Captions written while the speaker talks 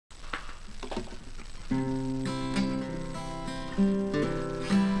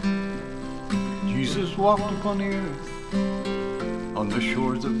Jesus walked upon the earth on the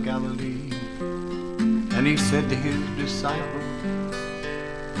shores of Galilee, and he said to his disciples,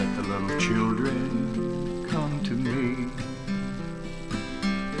 let the little children come to me.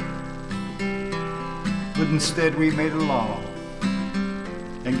 But instead we made a law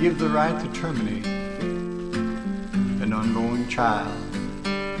and give the right to terminate an unborn child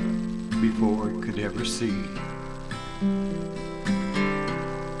before it could ever see.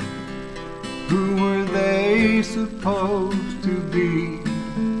 Who were they supposed to be?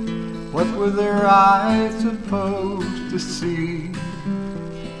 What were their eyes supposed to see?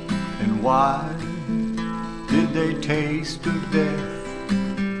 And why did they taste of death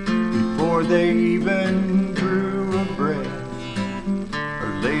before they even drew a breath, or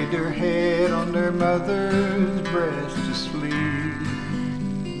laid their head on their mother's breast to sleep?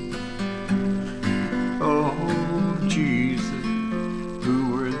 Oh, Jesus,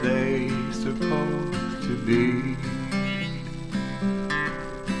 who were they supposed to be?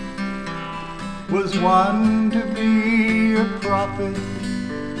 Was one to be a prophet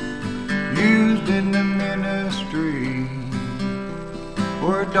used in the ministry,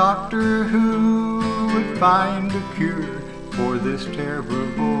 or a doctor who would find a cure for this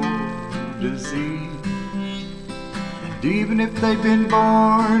terrible disease? And even if they'd been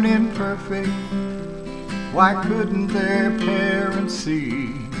born imperfect, why couldn't their parents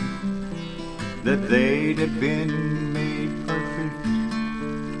see that they'd have been made perfect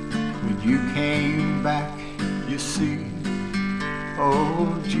when you came back, you see?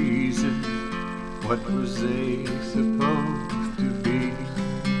 Oh, Jesus, what was they supposed to be?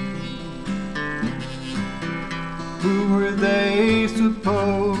 Who were they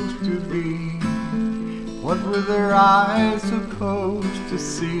supposed to be? What were their eyes supposed to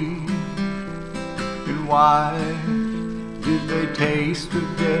see? And why did they taste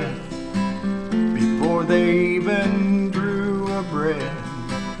of death before they even drew a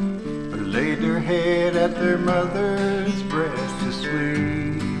breath, or laid their head at their mother's breast to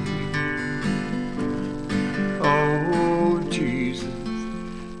sleep? Oh, Jesus,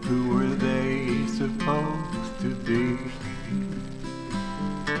 who were they supposed to be?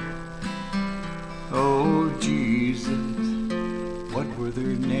 Oh, Jesus, what were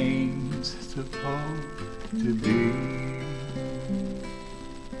their names supposed to be?